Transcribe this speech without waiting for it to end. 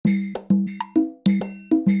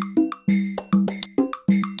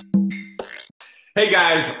Hey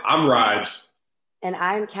guys, I'm Raj. And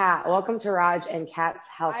I'm Kat. Welcome to Raj and Kat's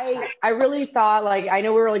Health Chat. I really thought, like, I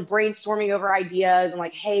know we were like brainstorming over ideas and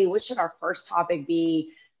like, hey, what should our first topic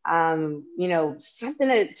be? Something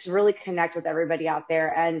to really connect with everybody out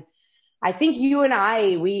there. And I think you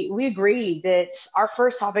and we agreed that our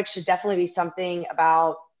first topic should definitely be something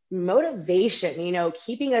about motivation,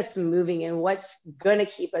 keeping us moving and what's going to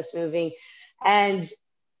keep us moving. And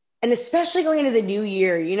and especially going into the new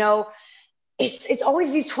year, it's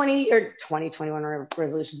always these 20 or 2021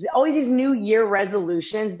 resolutions, always these new year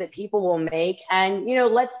resolutions that people will make. And,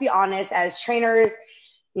 let's be honest, as trainers,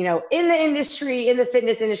 in the industry, in the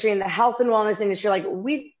fitness industry, in the health and wellness industry, like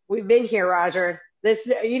we've been here, Roger. This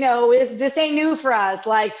ain't new for us.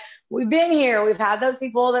 Like we've been here. We've had those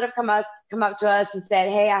people that have come up to us and said,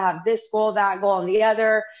 hey, I have this goal, that goal, and the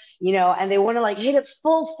other, and they want to like hit it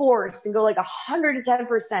full force and go like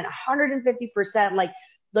 110%, 150%,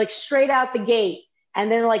 like straight out the gate. And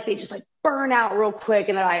then like they just like burn out real quick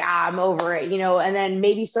and they're like, I'm over it, and then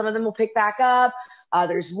maybe some of them will pick back up,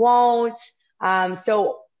 others won't.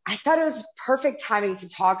 So I thought it was perfect timing to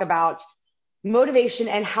talk about motivation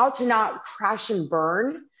and how to not crash and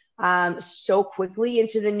burn so quickly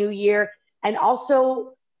into the new year. And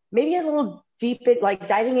also maybe a little like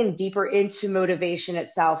diving in deeper into motivation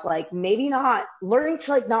itself, like maybe not learning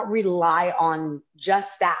to like not rely on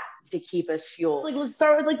just that to keep us fueled. Like let's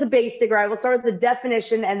start with like the basic, right? We'll start with the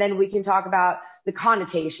definition and then we can talk about the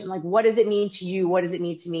connotation. Like what does it mean to you? What does it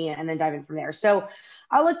mean to me? And then dive in from there. So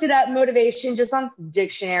I looked it up, motivation, just on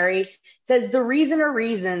dictionary. It says the reason or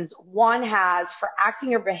reasons one has for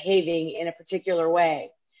acting or behaving in a particular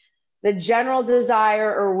way. The general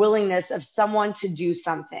desire or willingness of someone to do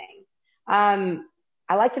something.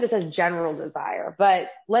 I like that it says general desire, but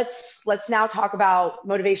let's now talk about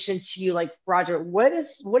motivation to you. Like Roger, what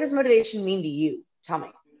does motivation mean to you? Tell me.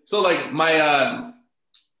 So like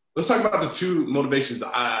let's talk about the two motivations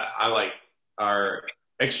I like are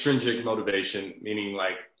extrinsic motivation, meaning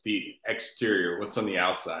like the exterior, what's on the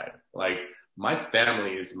outside. Like my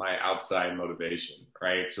family is my outside motivation,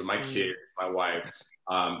 right? So my kids, my wife,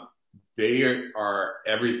 they are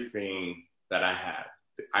everything that I have.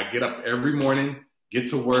 I get up every morning, get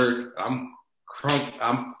to work. I'm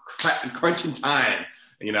crunching time.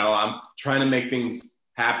 I'm trying to make things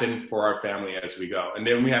happen for our family as we go. And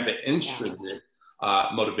then we have the intrinsic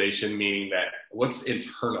motivation, meaning that what's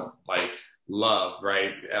internal, like love,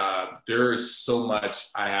 right? There's so much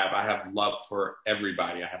I have. I have love for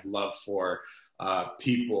everybody. I have love for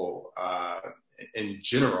people in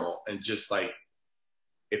general. And just like,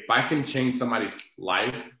 if I can change somebody's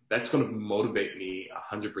life, that's going to motivate me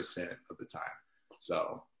 100% of the time.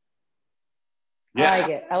 So, yeah. I like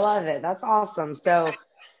it. I love it. That's awesome. So,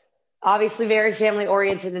 obviously, very family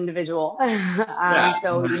oriented individual.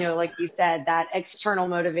 So, like you said, that external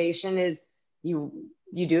motivation is you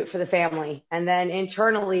do it for the family. And then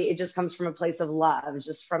internally, it just comes from a place of love. It's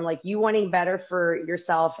just from like you wanting better for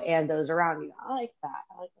yourself and those around you. I like that.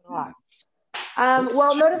 I like that a lot.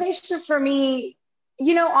 Well, motivation for me,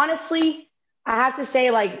 honestly, I have to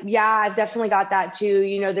say, like, yeah, I've definitely got that too.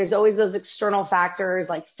 There's always those external factors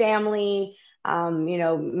like family,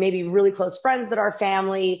 maybe really close friends that are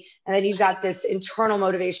family. And then you've got this internal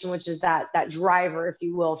motivation, which is that driver, if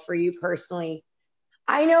you will, for you personally.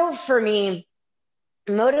 I know for me,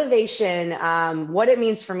 motivation, what it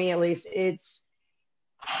means for me, at least, it's,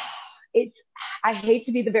 I hate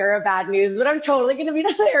to be the bearer of bad news, but I'm totally going to be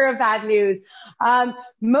the bearer of bad news.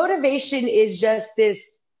 Motivation is just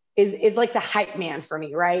is like the hype man for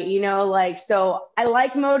me, right? So I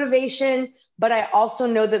like motivation, but I also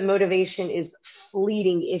know that motivation is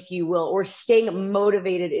fleeting, if you will, or staying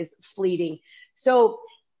motivated is fleeting. So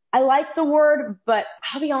I like the word, but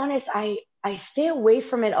I'll be honest, I stay away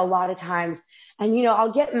from it a lot of times. And,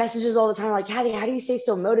 I'll get messages all the time like, Kathy, how do you stay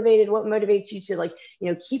so motivated? What motivates you to like,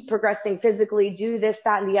 keep progressing physically, do this,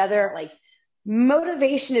 that, and the other? Like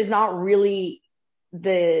motivation is not really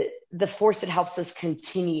the force that helps us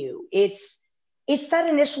continue. It's that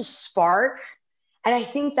initial spark. And I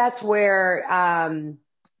think that's where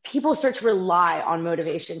people start to rely on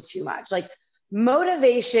motivation too much. Like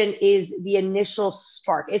motivation is the initial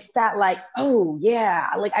spark. It's that like, oh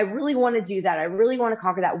yeah, like I really want to do that. I really want to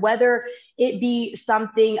conquer that. Whether it be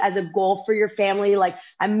something as a goal for your family, like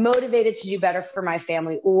I'm motivated to do better for my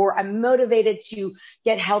family, or I'm motivated to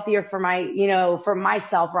get healthier for for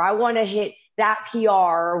myself, or I want to hit that PR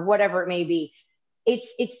or whatever it may be.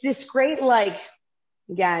 It's this great, like,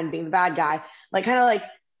 again, being the bad guy, like kind of like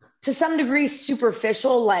to some degree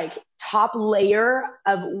superficial, like top layer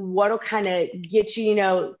of what'll kind of get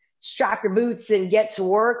you, strap your boots and get to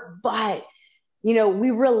work. But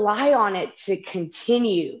we rely on it to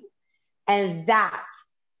continue. And that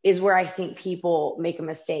is where I think people make a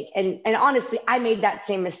mistake. And honestly, I made that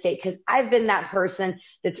same mistake because I've been that person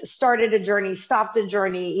that's started a journey, stopped a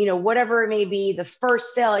journey, whatever it may be. The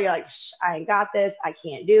first failure, you're like, I ain't got this, I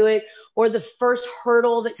can't do it. Or the first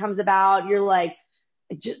hurdle that comes about, you're like,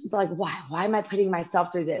 just like, why am I putting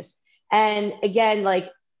myself through this? And again, like,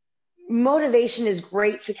 motivation is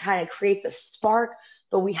great to kind of create the spark,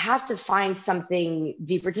 but we have to find something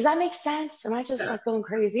deeper. Does that make sense? Am I just like going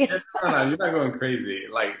crazy? No, you're not going crazy.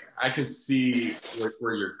 Like, I can see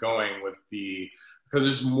where you're going with because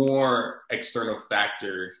there's more external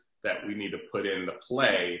factors that we need to put into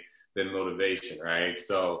play than motivation, right?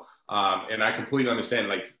 So, and I completely understand,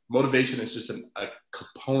 like, motivation is just a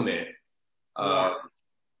component of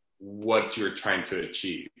what you're trying to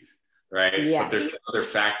achieve, right? Yeah. But there's other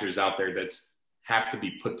factors out there that have to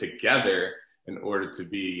be put together in order to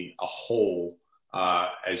be a whole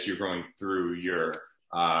as you're going through your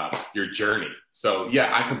journey. So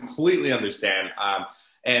yeah, I completely understand.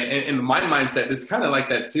 And in my mindset, it's kind of like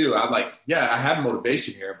that too. I'm like, yeah, I have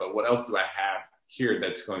motivation here, but what else do I have here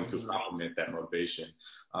that's going to complement that motivation?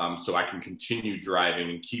 So I can continue driving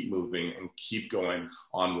and keep moving and keep going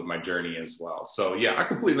on with my journey as well. So yeah, I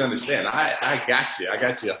completely understand. I got you. I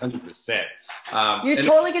got you 100%. You're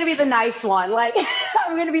totally going to be the nice one. Like,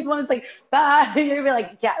 I'm going to be the one that's like, bye. You're going to be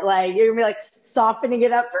like, yeah, like, you're going to be like softening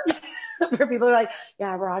it up for people who are like,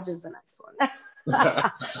 yeah, Raj is the nice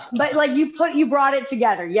one. But like, you brought it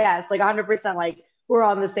together. Yes. Like 100%. Like, we're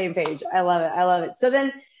on the same page. I love it. I love it. So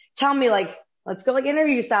then tell me, like, let's go like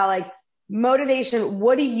interview style, like motivation.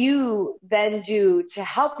 What do you then do to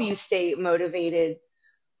help you stay motivated?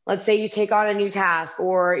 Let's say you take on a new task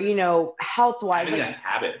or, health-wise. Having a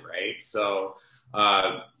habit, right? So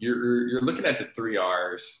you're looking at the 3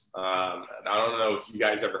 R's. And I don't know if you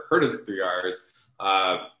guys ever heard of the 3 R's,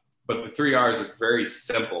 but the 3 R's are very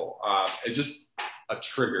simple. It's just a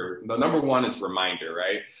trigger. The number one is reminder,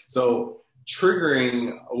 right? So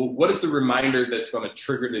triggering, what is the reminder that's going to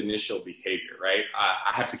trigger the initial behavior, right?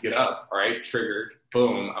 I have to get up, all right? Triggered,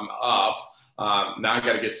 boom, I'm up. Now I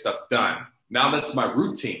got to get stuff done. Now that's my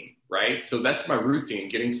routine, right? So that's my routine,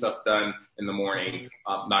 getting stuff done in the morning,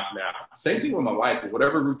 knocking it out. Same thing with my wife.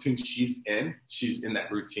 Whatever routine she's in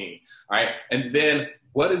that routine, all right? And then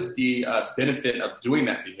what is the benefit of doing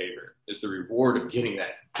that behavior? Is the reward of getting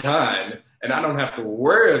that done, and I don't have to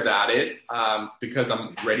worry about it because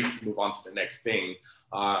I'm ready to move on to the next thing.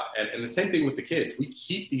 And the same thing with the kids. We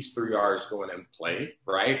keep these 3 R's going in play,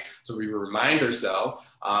 right? So we remind ourselves,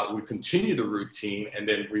 we continue the routine, and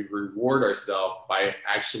then we reward ourselves by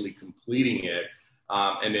actually completing it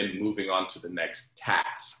and then moving on to the next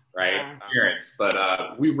task. Right, parents,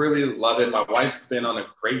 but we really love it. My wife's been on a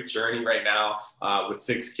great journey right now with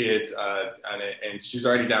 6 kids, and she's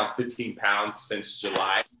already down 15 pounds since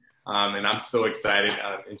July, and I'm so excited.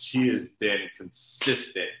 And she has been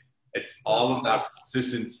consistent. It's all about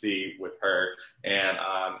consistency with her, and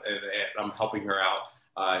I'm helping her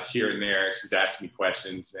out here and there. She's asking me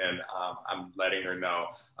questions, and I'm letting her know.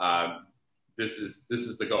 This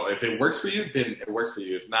is the goal. If it works for you, then it works for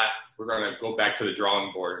you. If not, we're going to go back to the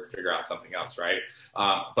drawing board and figure out something else, right?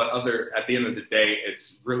 But at the end of the day,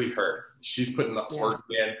 it's really her. She's putting the work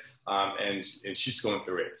in, and she's going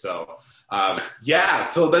through it. So,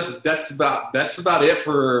 so that's about it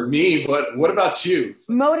for me. But what about you?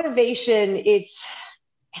 Motivation, it's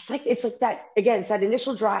like that, again, it's that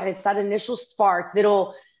initial drive, it's that initial spark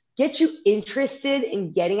that'll get you interested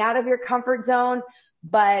in getting out of your comfort zone.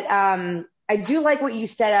 But I do like what you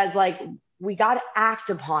said as like, we got to act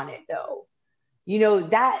upon it though.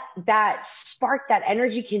 That spark, that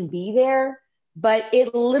energy can be there, but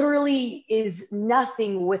it literally is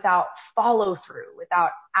nothing without follow through, without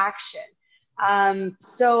action.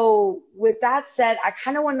 So with that said, I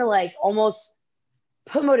kind of want to like almost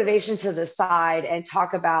put motivation to the side and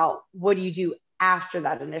talk about what do you do after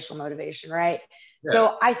that initial motivation, right? Yeah.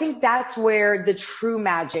 So I think that's where the true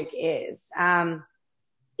magic is.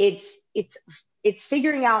 It's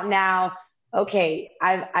figuring out now, okay,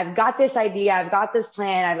 I've got this idea, I've got this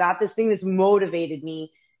plan, I've got this thing that's motivated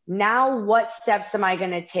me. Now what steps am I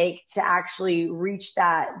going to take to actually reach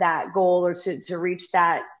that goal or to reach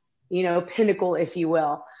that, pinnacle, if you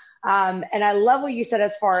will. And I love what you said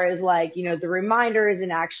as far as like, the reminders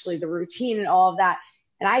and actually the routine and all of that.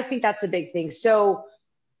 And I think that's a big thing. So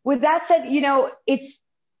with that said,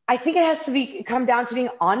 I think it has to come down to being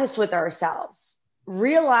honest with ourselves.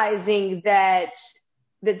 Realizing that's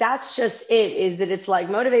just it's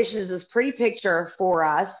like motivation is this pretty picture for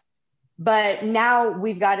us, but now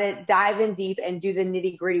we've got to dive in deep and do the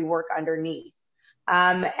nitty gritty work underneath.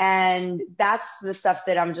 And that's the stuff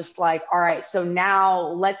that I'm just like, all right, so now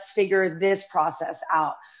let's figure this process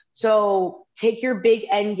out. So take your big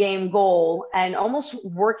end game goal and almost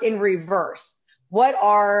work in reverse. What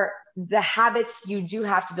are the habits you do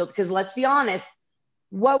have to build? Because let's be honest,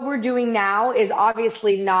 what we're doing now is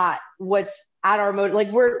obviously not what's at our motive.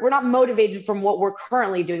 Like we're not motivated from what we're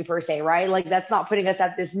currently doing per se, right? Like that's not putting us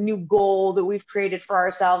at this new goal that we've created for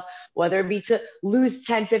ourselves, whether it be to lose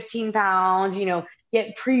 10, 15 pounds,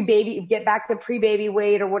 get back to pre-baby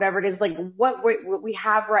weight or whatever it is. Like what we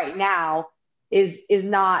have right now is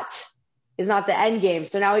not the end game.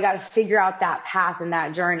 So now we got to figure out that path and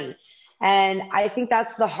that journey. And I think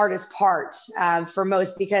that's the hardest part for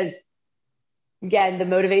most, because again, the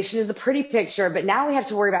motivation is the pretty picture, but now we have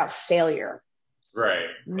to worry about failure. Right.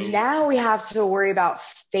 Now we have to worry about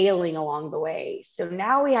failing along the way. So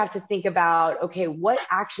now we have to think about, okay, what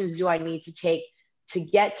actions do I need to take to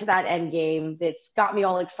get to that end game that's got me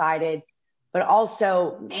all excited? But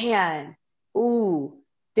also, man,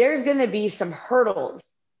 there's going to be some hurdles.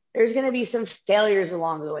 There's going to be some failures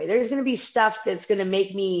along the way. There's going to be stuff that's going to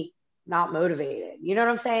make me not motivated. You know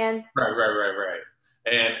what I'm saying? Right.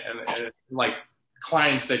 And like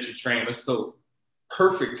clients that you train, that's so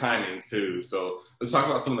perfect timing too. So let's talk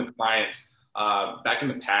about some of the clients back in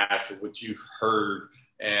the past, what you've heard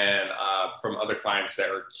and from other clients that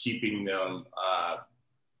are keeping them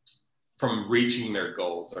from reaching their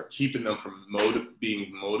goals or keeping them from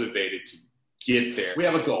being motivated to get there. We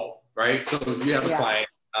have a goal, right? So if you have a client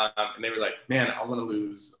and they were like, man, I want to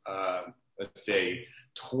lose, let's say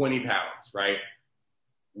 20 pounds, right?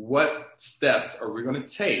 What steps are we going to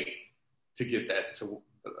take to get that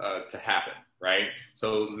to happen, right?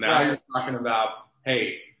 So now you're talking about,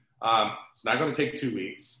 hey, it's not going to take 2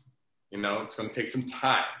 weeks. It's going to take some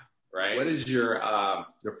time, right? What is your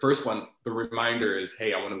first one? The reminder is,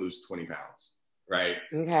 hey, I want to lose 20 pounds, right?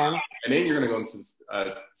 Okay. And then you're going to go into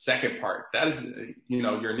the second part. That is,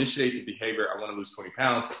 you're initiating the behavior. I want to lose 20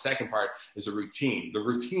 pounds. The second part is a routine. The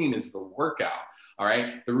routine is the workout, all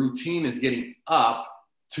right? The routine is getting up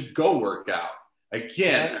to go work out.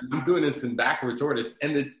 Again, I'm doing this in backwards order.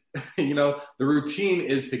 And the routine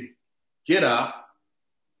is to get up,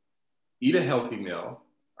 eat a healthy meal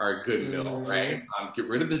or a good meal, right? Get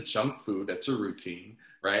rid of the junk food. That's a routine,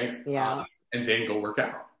 right? Yeah. And then go work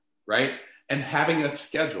out, right? And having a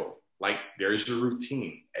schedule, like there's your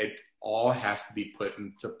routine. It all has to be put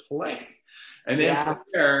into play. And then from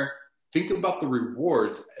there, think about the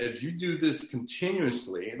rewards. If you do this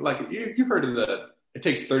continuously, like you heard of it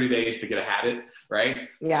takes 30 days to get a habit, right?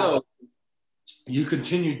 Yeah. So you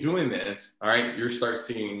continue doing this, all right? You start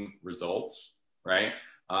seeing results, right?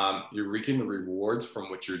 You're reaping the rewards from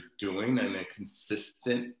what you're doing in a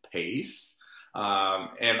consistent pace.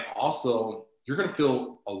 And also, you're going to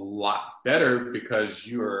feel a lot better because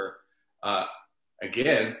you're,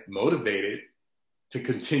 again, motivated to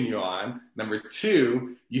continue on. Number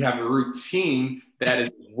two, you have a routine that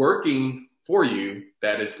is working for you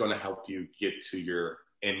that is going to help you get to your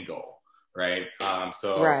end goal, right?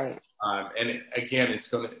 And again, it's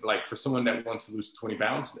going to, like for someone that wants to lose 20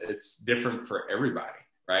 pounds, it's different for everybody,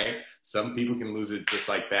 right? Some people can lose it just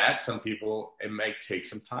like that. Some people, it might take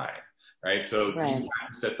some time, right? So you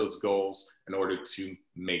have to set those goals in order to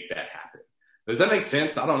make that happen. Does that make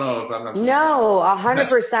sense? I don't know if I'm just... No,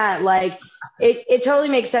 100%. Like it totally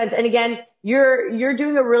makes sense. And again, you're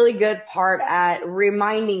doing a really good part at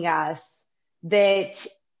reminding us that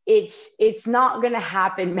it's not going to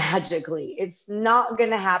happen magically. It's not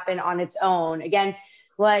going to happen on its own. Again,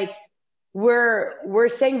 like we're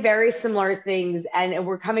saying very similar things and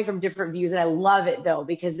we're coming from different views. And I love it though,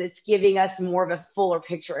 because it's giving us more of a fuller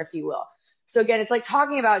picture, if you will. So again, it's like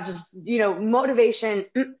talking about just, motivation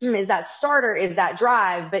is that starter, is that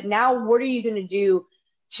drive, but now what are you going to do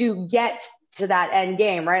to get to that end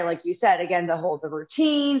game, right? Like you said, again, the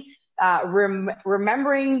routine,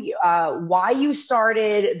 remembering why you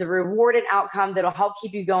started, the reward and outcome that'll help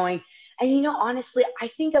keep you going. And, honestly, I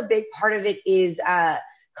think a big part of it is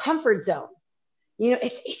comfort zone.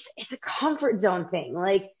 It's a comfort zone thing.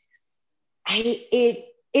 Like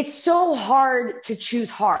it's so hard to choose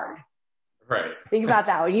hard. Right. Think about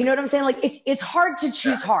that one. You know what I'm saying? Like it's hard to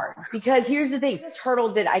choose hard because here's the thing. This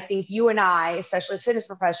hurdle that I think you and I, especially as fitness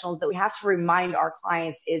professionals, that we have to remind our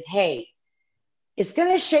clients is, hey, it's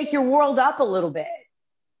going to shake your world up a little bit,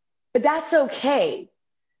 but that's okay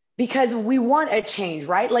because we want a change,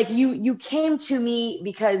 right? Like you came to me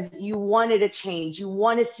because you wanted a change. You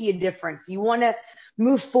want to see a difference. You want to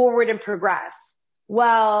move forward and progress.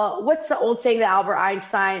 Well, what's the old saying that Albert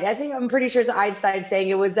Einstein, I'm pretty sure it's Einstein saying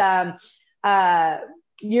it was,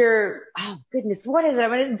 oh goodness, what is it? I'm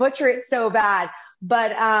going to butcher it so bad.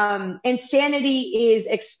 But insanity is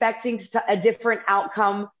expecting a different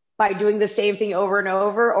outcome by doing the same thing over and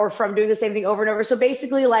over, or from doing the same thing over and over. So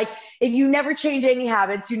basically, like, if you never change any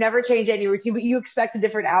habits, you never change any routine, but you expect a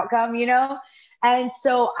different outcome, you know? And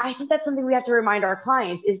so I think that's something we have to remind our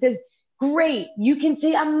clients is because great, you can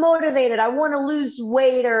say, I'm motivated, I want to lose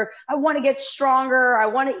weight, or I want to get stronger, I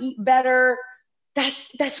want to eat better.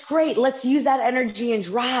 That's great. Let's use that energy and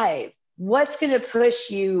drive. What's going to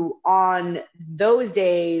push you on those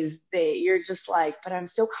days that you're just like, but I'm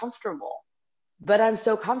so comfortable.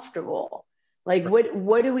 Like,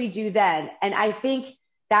 what do we do then? And I think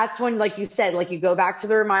that's when, like you said, like you go back to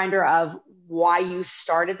the reminder of why you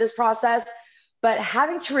started this process, but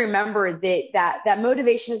having to remember that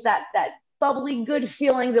motivation is that bubbly, good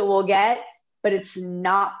feeling that we'll get, but it's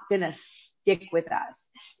not going to stick with us,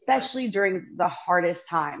 especially during the hardest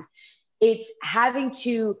times. It's having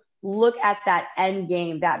to look at that end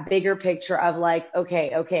game, that bigger picture of like,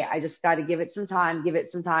 okay, I just got to give it some time.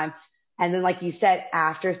 And then, like you said,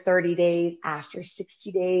 after 30 days, after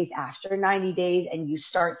 60 days, after 90 days, and you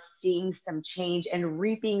start seeing some change and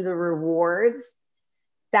reaping the rewards,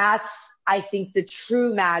 that's, I think, the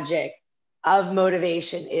true magic of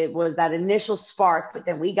motivation. It was that initial spark, but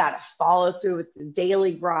then we got to follow through with the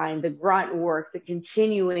daily grind, the grunt work, the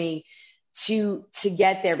continuing to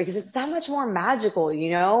get there, because it's that much more magical,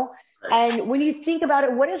 you know? Right. And when you think about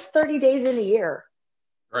it, what is 30 days in a year?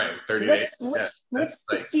 Right. 30 days. What's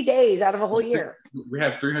 60 days out of a whole year? We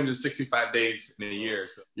have 365 days in a year.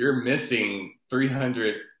 So you're missing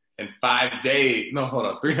 305 days. No, hold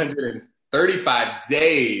on. 335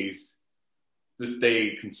 days to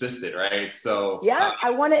stay consistent, right? So yeah,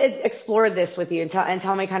 I want to explore this with you and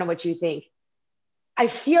tell me kind of what you think. I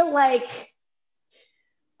feel like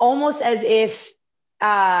almost as if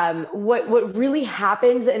what really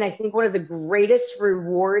happens, and I think one of the greatest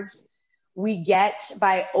rewards we get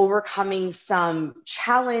by overcoming some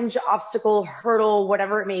challenge, obstacle, hurdle,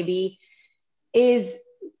 whatever it may be, is,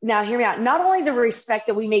 now hear me out, not only the respect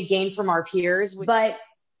that we may gain from our peers, but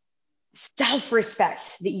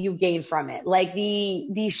self-respect that you gain from it, like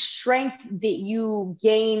the strength that you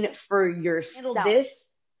gain for yourself. This,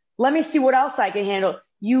 let me see what else I can handle.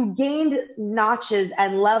 You gained notches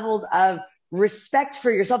and levels of respect for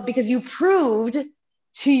yourself because you proved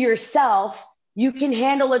to yourself you can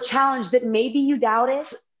handle a challenge that maybe you doubted.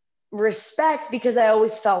 Respect, because I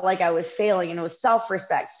always felt like I was failing, and it was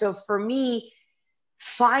self-respect. So for me,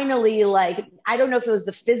 finally, like, I don't know if it was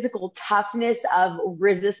the physical toughness of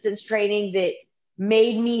resistance training that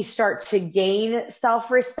made me start to gain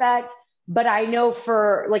self-respect. But I know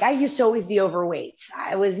I used to always be overweight.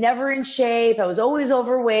 I was never in shape. I was always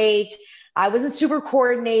overweight. I wasn't super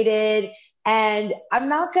coordinated. And I'm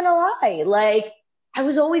not going to lie, like, I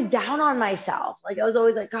was always down on myself. Like, I was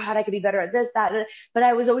always like, God, I could be better at this, that, but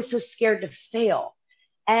I was always so scared to fail.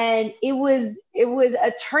 And it was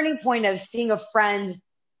a turning point of seeing a friend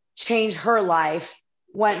change her life,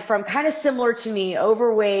 went from kind of similar to me,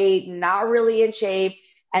 overweight, not really in shape,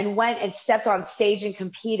 and went and stepped on stage and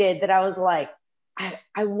competed, that I was like,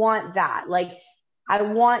 I want that. Like, I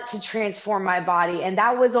want to transform my body. And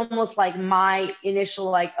that was almost like my initial,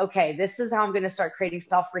 like, okay, this is how I'm going to start creating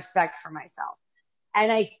self-respect for myself. And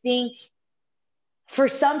I think for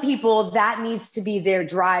some people that needs to be their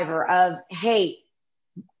driver of, hey,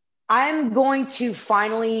 I'm going to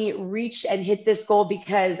finally reach and hit this goal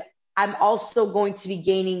because I'm also going to be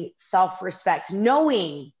gaining self-respect,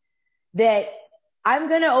 knowing that I'm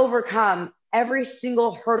going to overcome every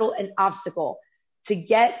single hurdle and obstacle to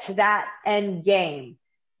get to that end game,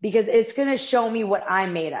 because it's going to show me what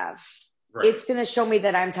I'm made of. Right. It's going to show me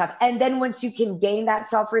that I'm tough. And then once you can gain that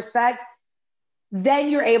self-respect, then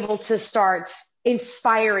you're able to start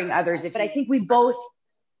inspiring others. But I think we both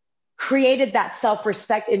created that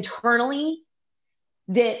self-respect internally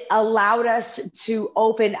that allowed us to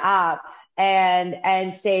open up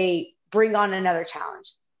and say, bring on another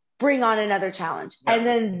challenge. Yeah. And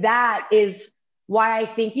then that is why I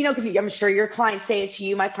think, because I'm sure your clients say it to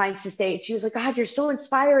you. My clients to say it to you. It's like, God, you're so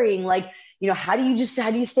inspiring. Like, how do you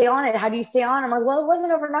stay on it? How do you stay on? I'm like, well, it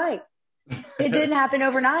wasn't overnight. It didn't happen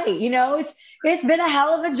overnight. It's been a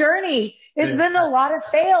hell of a journey. It's been a lot of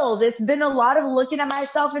fails. It's been a lot of looking at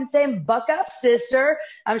myself and saying, buck up, sister.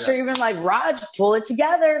 I'm sure you've been like, Raj, pull it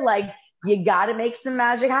together. Like, you got to make some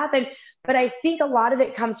magic happen. But I think a lot of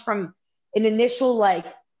it comes from an initial, like,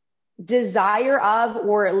 desire of,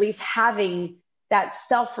 or at least having that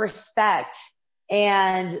self-respect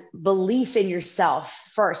and belief in yourself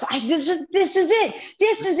first. This is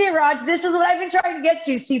it, Raj. This is what I've been trying to get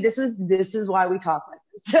to. See, this is why we talk like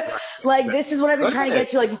this, Like, this is what I've been trying to get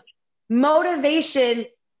to. Like, motivation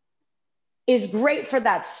is great for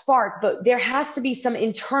that spark, but there has to be some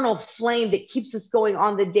internal flame that keeps us going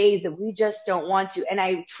on the days that we just don't want to. And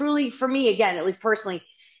I truly, for me, again, at least personally,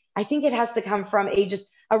 I think it has to come from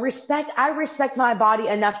a respect. I respect my body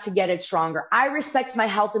enough to get it stronger. I respect my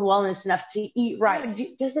health and wellness enough to eat right.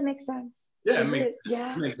 Does it make sense? Yeah, it makes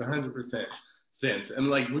 100% sense. And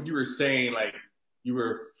like what you were saying, like you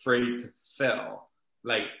were afraid to fail.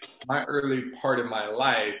 Like my early part of my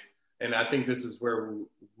life, and I think this is where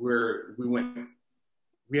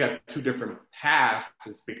we have two different paths,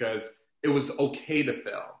 is because it was okay to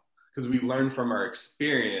fail because we learned from our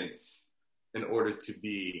experience in order to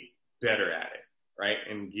be better at it, right?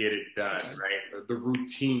 And get it done, right? The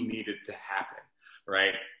routine needed to happen,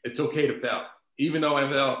 right? It's okay to fail. Even though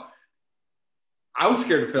I was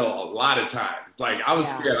scared to fail a lot of times. Like I was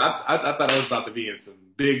scared. I thought I was about to be in some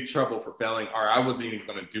big trouble for failing, or I wasn't even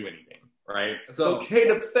going to do anything, right? It's okay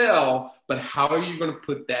to fail, but how are you going to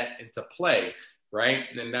put that into play, right?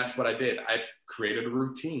 And that's what I did. I created a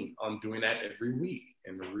routine on doing that every week.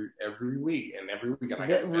 And every week. And I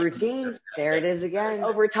got routine. There it is again.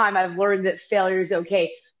 Over time, I've learned that failure is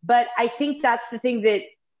okay. But I think that's the thing that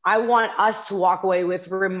I want us to walk away with,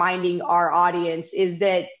 reminding our audience, is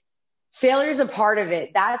that failure is a part of it.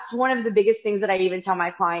 That's one of the biggest things that I even tell my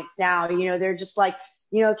clients now. You know, they're just like,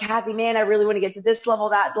 you know, Kathy, man, I really want to get to this level,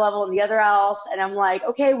 that level, and the other else. And I'm like,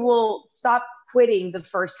 okay, well, stop quitting the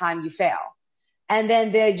first time you fail. And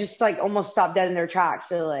then they just like almost stop dead in their tracks.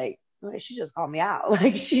 They're like, she just called me out.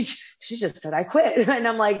 Like she just said I quit. And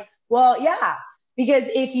I'm like, well, yeah, because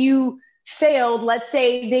if you failed, let's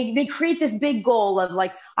say they create this big goal of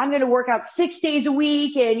like, I'm going to work out 6 days a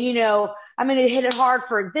week and, you know, I'm going to hit it hard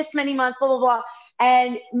for this many months, blah, blah, blah.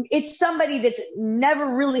 And it's somebody that's never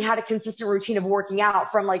really had a consistent routine of working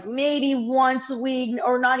out, from like maybe once a week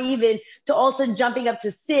or not even, to all of a sudden jumping up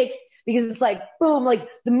to 6, because it's like, boom, like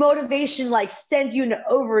the motivation like sends you into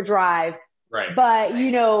overdrive. Right. But,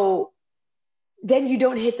 you know, then you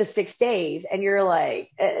don't hit the 6 days and you're like,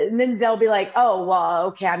 and then they'll be like, oh, well,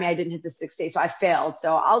 okay. I mean, I didn't hit the 6 days, so I failed.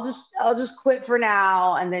 So I'll just quit for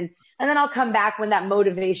now. And then I'll come back when that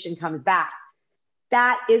motivation comes back.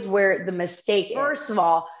 That is where the mistake is. First of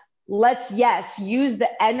all, let's use the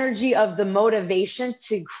energy of the motivation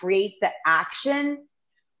to create the action,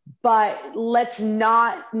 but let's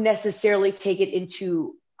not necessarily take it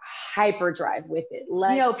into hyperdrive with it.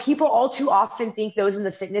 You know, people all too often think, those in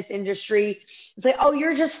the fitness industry, it's like, oh,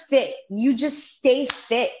 you're just fit. You just stay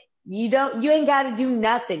fit. You ain't got to do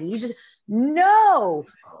nothing. No,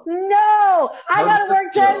 I got to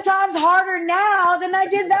work 10 times harder now than I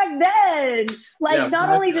did back then. Like, not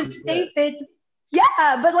only to stay fit,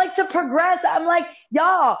 but like to progress. I'm like,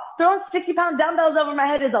 y'all, throwing 60-pound dumbbells over my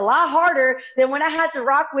head is a lot harder than when I had to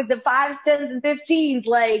rock with the 5s, 10s, and 15s.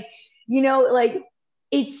 Like, you know, like,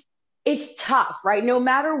 it's tough, right? No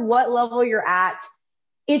matter what level you're at,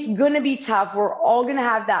 it's going to be tough. We're all going to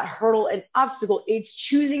have that hurdle and obstacle. It's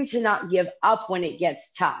choosing to not give up when it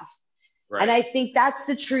gets tough. Right. And I think that's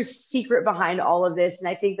the true secret behind all of this. And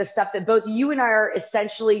I think the stuff that both you and I are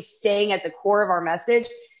essentially saying at the core of our message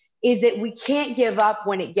is that we can't give up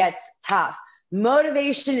when it gets tough.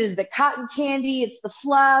 Motivation is the cotton candy. It's the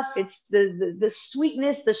fluff. It's the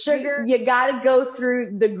sweetness, the sugar. You got to go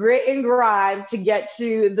through the grit and grind to get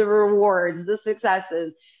to the rewards, the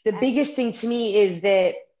successes. The biggest thing to me is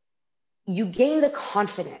that you gain the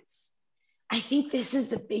confidence. I think this is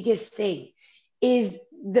the biggest thing, is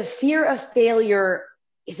the fear of failure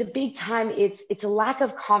is a big time. It's a lack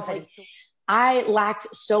of confidence. I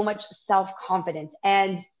lacked so much self-confidence,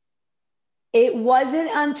 and it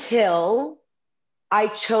wasn't until I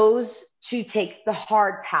chose to take the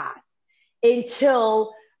hard path,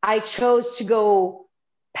 until I chose to go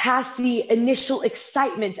past the initial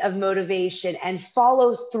excitement of motivation and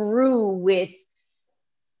follow through with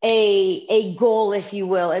a goal, if you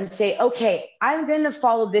will, and say, okay, I'm going to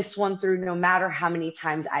follow this one through no matter how many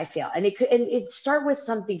times I fail. And it start with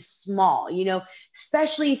something small, you know,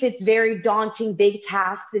 especially if it's very daunting, big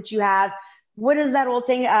task that you have. What is that old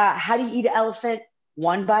saying? How do you eat an elephant?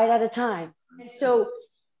 One bite at a time. And so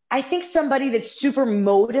I think somebody that's super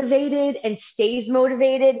motivated and stays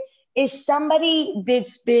motivated is somebody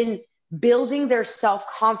that's been building their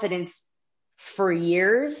self-confidence for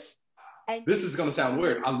years. And this is going to sound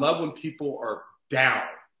weird. I love when people are down,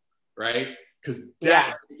 right? Because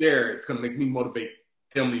that there is going to make me motivate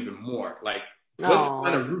them even more. Like, let's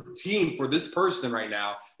find a routine for this person right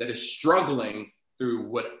now that is struggling through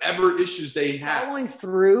whatever issues they have. Following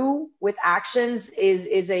through with actions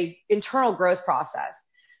is a internal growth process.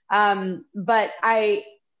 But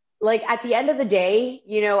like at the end of the day,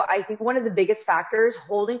 I think one of the biggest factors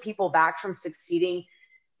holding people back from succeeding,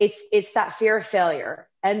 it's that fear of failure.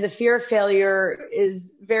 And the fear of failure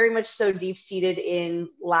is very much so deep seated in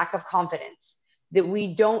lack of confidence that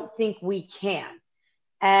we don't think we can.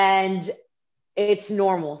 And it's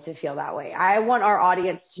normal to feel that way. I want our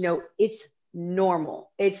audience to know it's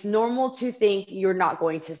normal. It's normal to think you're not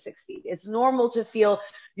going to succeed. It's normal to feel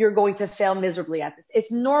you're going to fail miserably at this.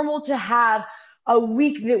 It's normal to have a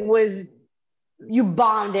week that was, you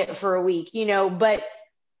bombed it for a week, but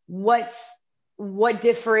what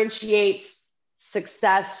differentiates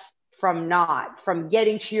success from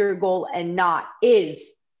getting to your goal and not, is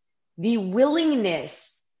the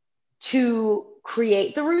willingness to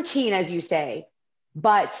create the routine, as you say,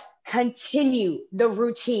 but continue the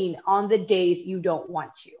routine on the days you don't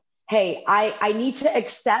want to. Hey, I need to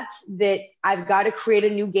accept that I've got to create a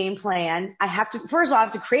new game plan. First of all, I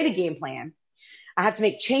have to create a game plan. I have to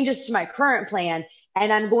make changes to my current plan,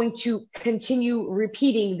 and I'm going to continue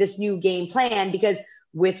repeating this new game plan, because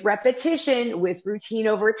with repetition, with routine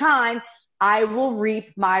over time, I will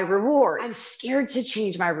reap my reward. I'm scared to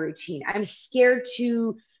change my routine. I'm scared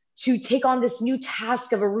to take on this new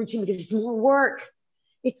task of a routine because it's more work.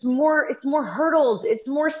 It's more hurdles. It's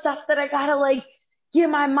more stuff that I gotta get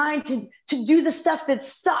my mind to do the stuff that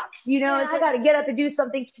sucks. I gotta get up and do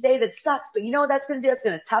something today that sucks, but you know what that's gonna do? That's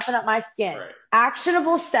gonna toughen up my skin. Right.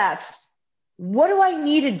 Actionable steps. What do I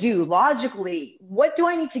need to do logically? What do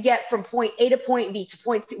I need to get from point A to point B to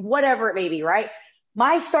point C, whatever it may be, right?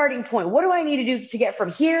 My starting point. What do I need to do to get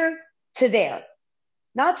from here to there?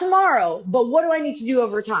 Not tomorrow, but what do I need to do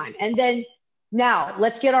over time? And then now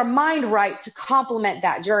let's get our mind right to complement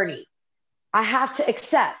that journey. I have to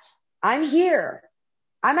accept I'm here.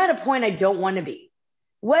 I'm at a point I don't want to be.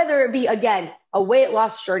 Whether it be, again, a weight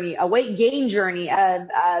loss journey, a weight gain journey,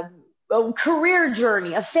 a career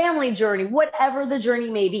journey, a family journey, whatever the journey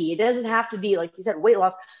may be. It doesn't have to be, like you said, weight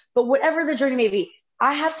loss, but whatever the journey may be,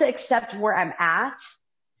 I have to accept where I'm at.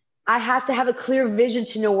 I have to have a clear vision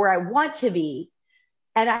to know where I want to be.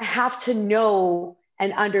 And I have to know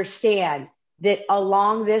and understand that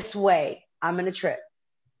along this way, I'm going to trip.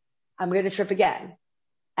 I'm going to trip again.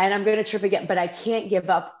 And I'm going to trip again. But I can't give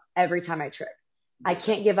up every time I trip. I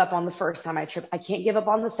can't give up on the first time I trip. I can't give up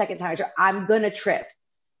on the second time I trip. I'm going to trip.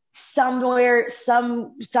 Somewhere,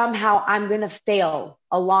 somehow I'm going to fail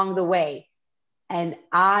along the way. And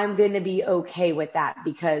I'm going to be okay with that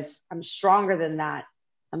because I'm stronger than that.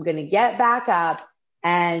 I'm going to get back up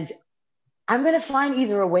and I'm going to find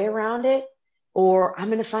either a way around it or I'm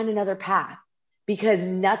going to find another path, because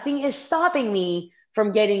nothing is stopping me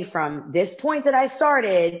from getting from this point that I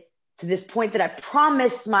started to this point that I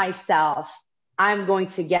promised myself I'm going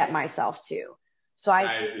to get myself to. So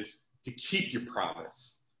guys, is to keep your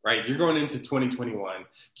promise, right? You're going into 2021,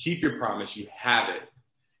 keep your promise. You have it,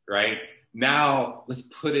 right? Now let's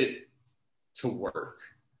put it to work,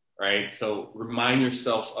 right? So remind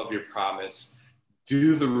yourself of your promise.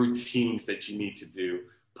 Do the routines that you need to do.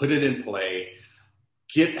 Put it in play.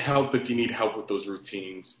 Get help if you need help with those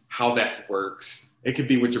routines, how that works. It could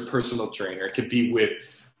be with your personal trainer. It could be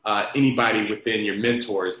with anybody within your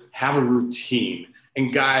mentors. Have a routine.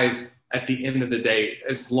 And guys, at the end of the day,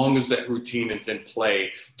 as long as that routine is in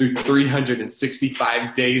play through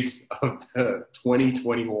 365 days of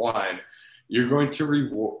 2021, you're going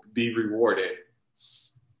to be rewarded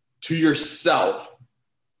to yourself,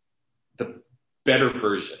 the better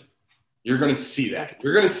version. You're going to see that.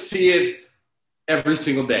 You're going to see it every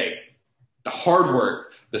single day. The hard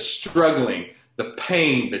work, the struggling, the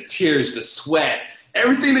pain, the tears, the sweat,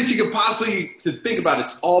 everything that you could possibly to think about,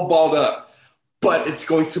 it's all balled up, but it's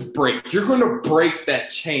going to break. You're going to break that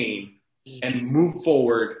chain and move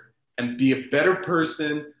forward and be a better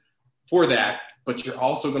person for that, but you're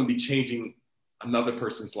also going to be changing another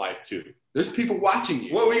person's life too. There's people watching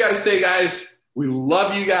you. What we got to say, guys, we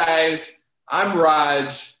love you guys. I'm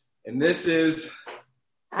Raj, and this is...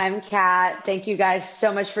 I'm Kat. Thank you guys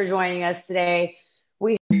so much for joining us today.